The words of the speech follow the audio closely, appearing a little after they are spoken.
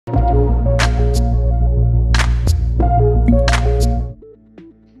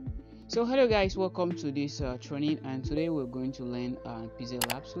So hello guys, welcome to this training, and today we're going to learn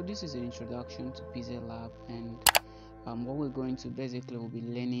Pixellab. So this is an introduction to Pixellab, and what we're going to basically will be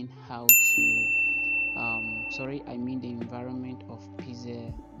learning how to the environment of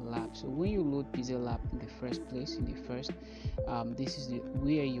Pixellab. So when you load Pixellab in the first place, this is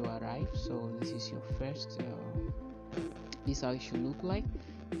where you arrive. So this is your first this is how it should look like.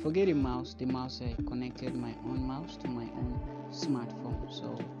 Forget the mouse. I connected my own mouse to my own smartphone,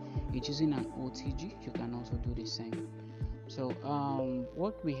 so it's using an OTG. You can also do the same. So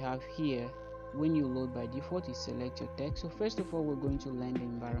what we have here, when you load by default, is select your text. So first of all, we're going to learn the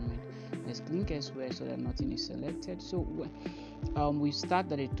environment. Let's click elsewhere so that nothing is selected. So we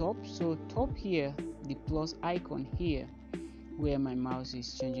start at the top. So top here, the plus icon here, where my mouse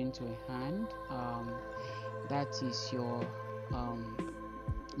is changing to a hand, that is your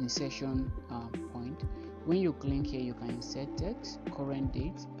insertion point. When you click here, you can insert text, current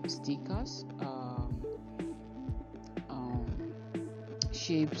date, stickers,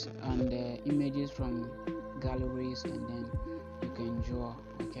 shapes, and images from galleries, and then you can draw.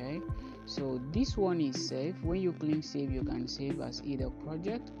 Okay, so this one is save. When you click save, you can save as either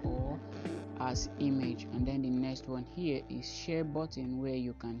project or as image. And then the next one here is share button, where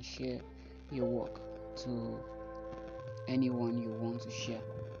you can share your work to anyone you want to share.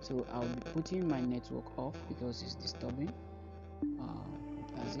 So I'll be putting my network off because it's disturbing.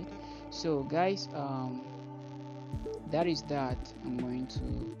 That's it. So guys, that is that. I'm going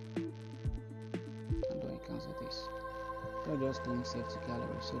to, how do I cancel this? I'll just click save to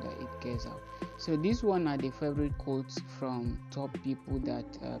gallery so that it gets out. So this one are the favorite quotes from top people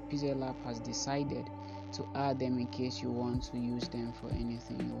that Pixellab has decided to add them in case you want to use them for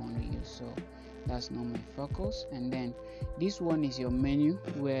anything you want to use. So that's not my focus. And then this one is your menu,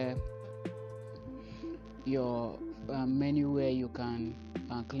 where you can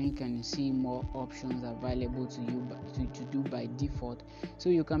click and see more options available to you to do by default. So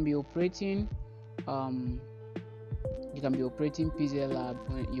you can be operating Pixellab.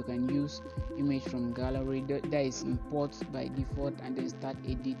 You can use image from gallery, that is import by default, and then start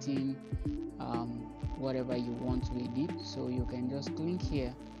editing whatever you want to edit. So you can just click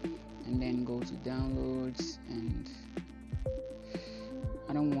here and then go to downloads, and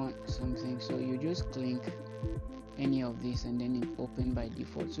I don't want something, so you just click any of these and then it open by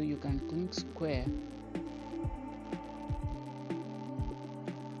default. So you can click square,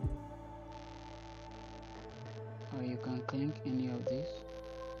 or you can click any of these.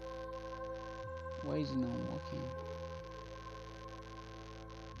 Why is it not working?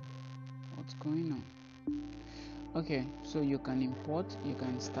 What's going on? Okay, so you can import. You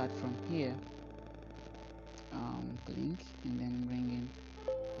can start from here, click, and then bring in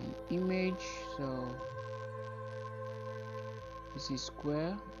an image. So this is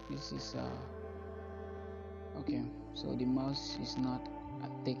square, this is okay, so the mouse is not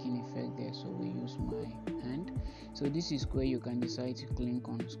taking effect there, so we use my hand. So this is square. You can decide to click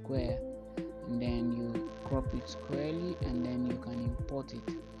on square, and then you crop it squarely, and then you can import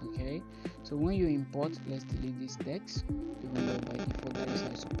it. Okay, so when you import, let's delete this text, even though by default that is how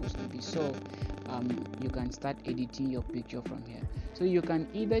it's supposed to be. So you can start editing your picture from here. So you can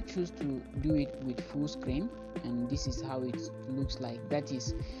either choose to do it with full screen, and this is how it looks like. That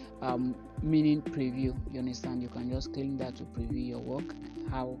is meaning preview. You understand? You can just click that to preview your work,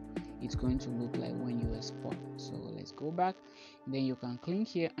 how it's going to look like when you export. So let's go back. Then you can click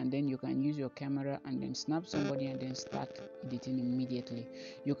here, and then you can use your camera and then snap somebody and then start editing immediately.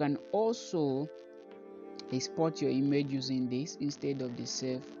 You can also export your image using this instead of the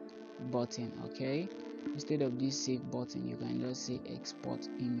save button. Okay, instead of this save button, you can just say export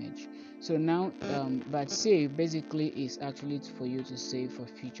image. So now but save basically is actually for you to save for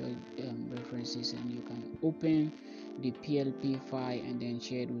future references, and you can open the PLP file and then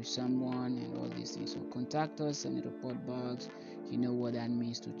share it with someone and all these things. So contact us and report bugs, you know what that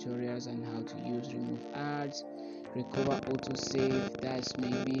means, tutorials and how to use, remove ads, recover, autosave. That's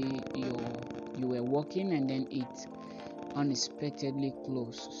maybe you were working and then it unexpectedly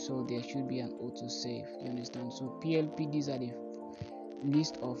closed, so there should be an autosave. You understand? So PLP, these are the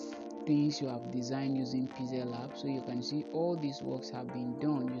list of things you have designed using Pixellab. So you can see all these works have been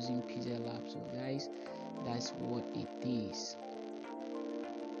done using Pixellab. So guys, that's what it is.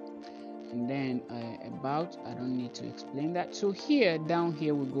 And then I don't need to explain that. So here, down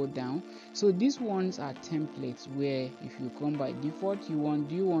here, we go down. So these ones are templates, where if you come by default, do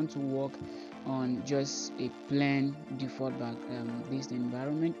you want to work on just a plain default this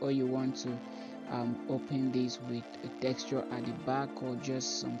environment, or you want to open this with a texture at the back, or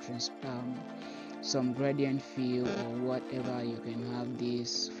just some gradient fill or whatever. You can have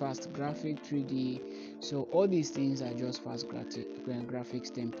this fast graphic 3D. So all these things are just fast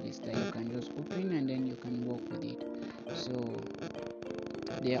graphics templates that you can just open and then you can work with it. So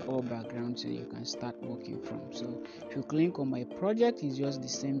they are all backgrounds, so you can start working from. So if you click on my project, it's just the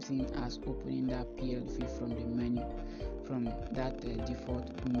same thing as opening that PLV from the menu, from that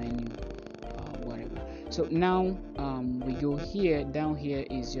default menu, whatever. So now we go here. Down here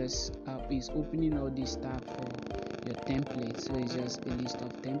is just is opening all this tab for your templates. So it's just a list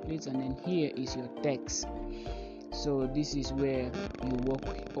of templates, and then here is your text. So this is where you work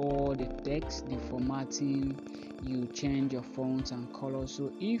with all the text, the formatting, you change your fonts and colors.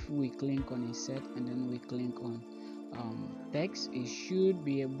 So if we click on a set and then we click on text, it should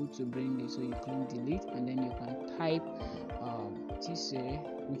be able to bring this. So you click delete and then you can type Tise,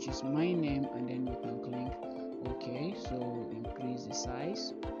 which is my name, and then you can click OK. So increase the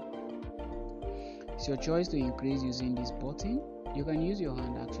size. It's your choice to increase using this button. You can use your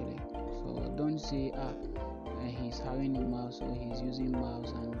hand actually. So don't say he's having a mouse, so he's using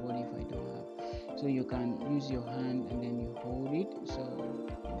mouse, and what if I don't have? So you can use your hand and then you hold it, so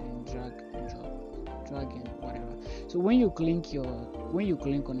then drag and drag and whatever. So when you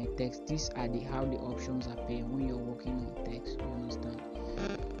click on a text, these are how the options appear when you're working on text. You understand?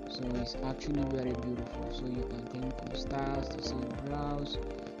 So it's actually very beautiful. So you can click on styles to say browse,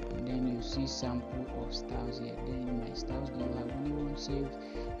 and then you see sample of styles here. Then in my styles, do you have anyone saved?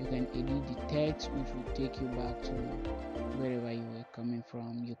 You can edit the text, which will take you back to wherever you were coming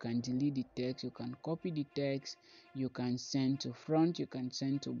from. You can delete the text, you can copy the text, you can send to front, you can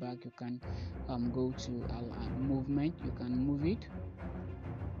send to back, you can go to movement, you can move it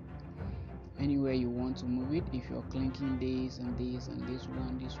anywhere you want to move it. If you're clicking this and this and this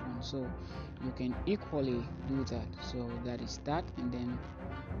one, so you can equally do that. So that is that, and then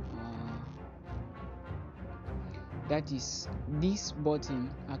that is this button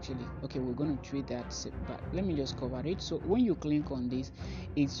actually. Okay, we're going to treat that, but let me just cover it. So when you click on this,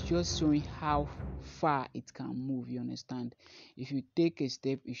 it's just showing how far it can move. You understand? If you take a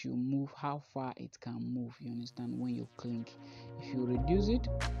step, it should move how far it can move. You understand? When you click, if you reduce it,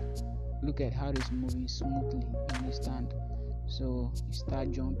 look at how it's moving smoothly. You understand? So you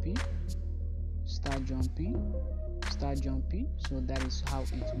start jumping. So that is how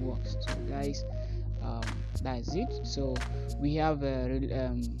it works. So guys, that's it. So we have a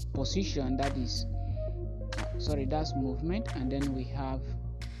position, that is that's movement, and then we have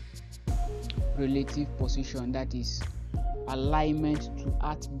relative position, that is alignment to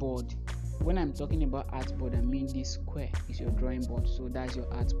artboard. When I'm talking about artboard, I mean this square is your drawing board, so that's your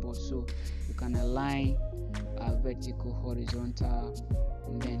artboard. So you can align vertical, horizontal,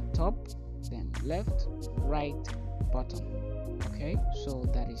 and then top, then left, right, bottom. Okay, so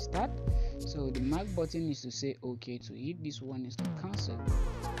that is that. So the mark button is to say okay to it. This one is to cancel.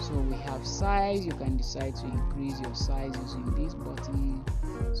 So we have size. You can decide to increase your size using this button,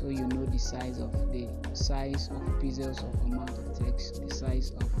 so you know the size of pixels of amount of text, the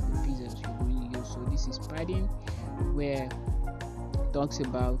size of the pixels you're going to use. So this is padding, where it talks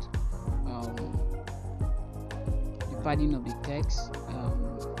about the padding of the text,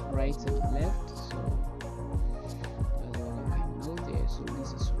 right and left. So so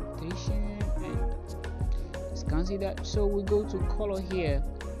this is rotation, and let's consider. So we go to color here,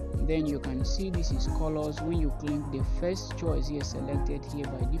 then you can see this is colors. When you click, the first choice here selected here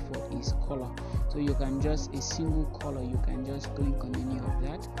by default is color. So you can just a single color, you can just click on any of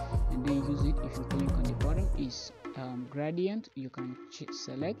that and then use it. If you click on the bottom is gradient, you can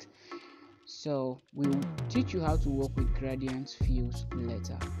select. So we'll teach you how to work with gradients fields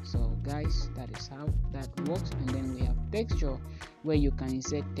later. So guys, that is how that works. And then we have texture, where you can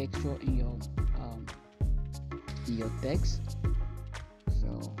insert texture in your text.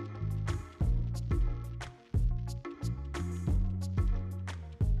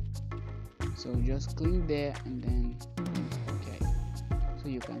 So just click there and then okay. So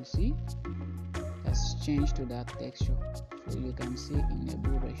you can see that's changed to that texture. So you can see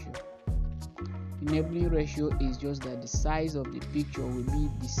enable ratio. Enabling ratio is just that the size of the picture will be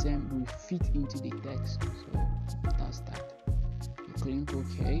the same, will fit into the text. So that's that. You click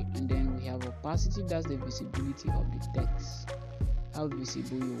OK, and then we have opacity. That's the visibility of the text, how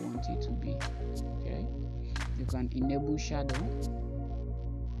visible you want it to be. Okay, you can enable shadow,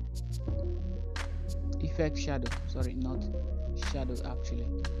 effect shadow. Sorry, not shadow actually.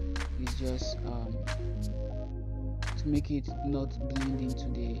 It's just to make it not blend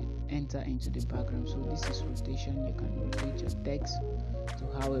enter into the background. So this is rotation. You can rotate your text to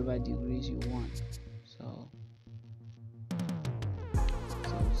however degrees you want. So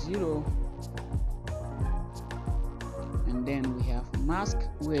 0, and then we have mask,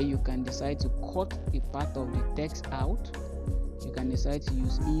 where you can decide to cut a part of the text out. You can decide to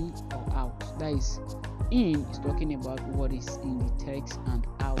use in or out. That is, in is talking about what is in the text, and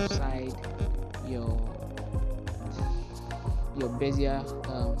outside your bezier,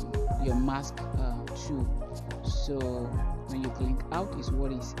 your mask tool. So when you click out is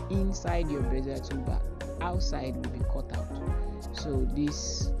what is inside your bezier tool, but outside will be cut out. So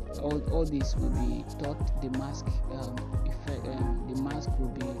this all this will be taught. The mask effect, the mask will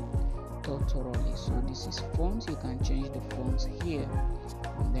be taught thoroughly. So this is fonts. You can change the fonts here,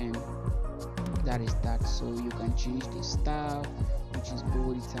 and then that is that. So you can change the style, which is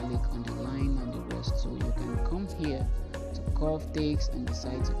bold, italic, underline, and the rest. So you can come here to curve text and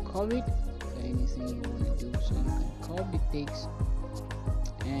decide to curve it for anything you want to do. So you can curve the text,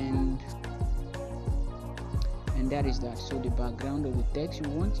 and that is that. So the background of the text, you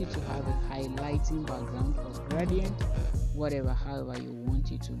want it to have a highlighting background or gradient, whatever, however you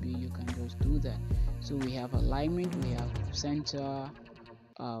want it to be, you can just do that. So we have alignment, we have center,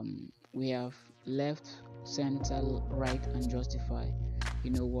 we have left, center, right, and justify.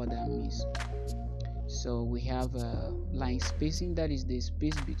 You know what that means. So we have line spacing, that is the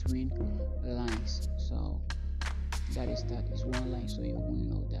space between lines. So that is one line, so you won't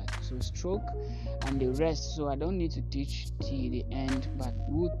know that. So stroke and the rest, so I don't need to teach till the end, but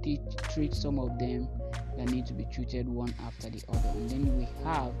we'll treat some of them that need to be treated one after the other. And then we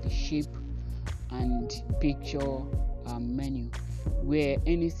have the shape and picture menu, where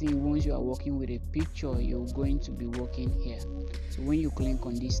anything, once you are working with a picture, you're going to be working here. So when you click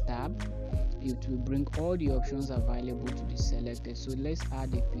on this tab, it will bring all the options available to be selected. So let's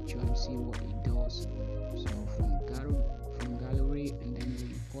add a picture and see what it does. So from gallery, and then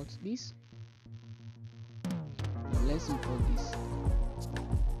we import this. Now let's import this.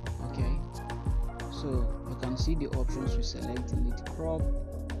 Okay, so you can see the options. We select delete, crop,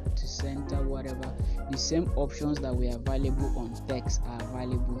 to center, whatever. The same options that were available on text are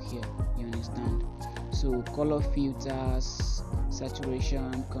available here, you understand? So color filters,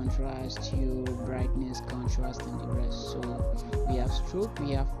 saturation, contrast, hue, brightness, contrast, and the rest. So we have stroke,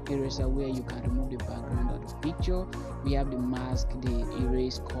 we have eraser, where you can remove the background of the picture. We have the mask, the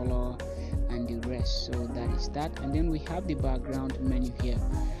erase, color, and the rest. So that is that. And then we have the background menu here,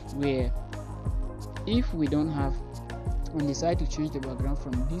 where if we don't have and decide to change the background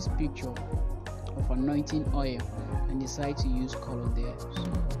from this picture of anointing oil and decide to use color there.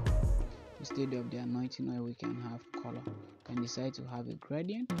 So instead of the anointing oil, we can have color. We can decide to have a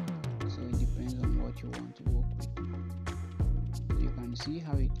gradient, so it depends on what you want to work with. So you can see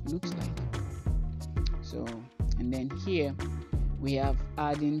how it looks like. So, and then here we have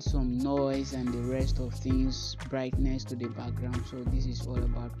adding some noise and the rest of things, brightness to the background. So this is all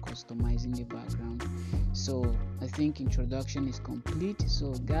about customizing the background. So I think introduction is complete.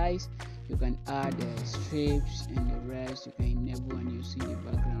 So guys, you can add strips and the rest. You can enable, and you see the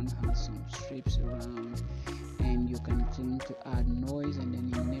background has some strips around, and you can click to add noise and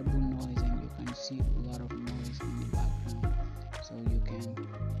then enable noise, and you can see a lot of noise in the background. So you can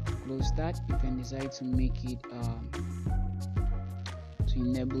close that. You can decide to make it to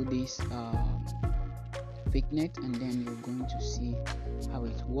enable this thickness, and then you're going to see how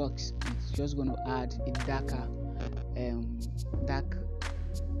it works. It's just going to add a darker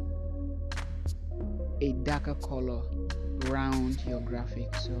color around your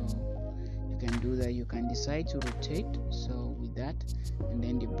graphic. So you can do that. You can decide to rotate, so with that, and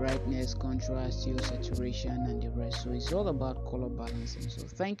then the brightness, contrast, hue, saturation, and the rest. So it's all about color balancing. So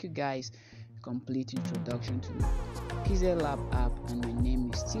thank you guys. Complete introduction to Pixellab app, and my name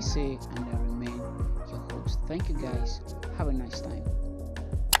is Tise, and I remain your host. Thank you guys. Have a nice time.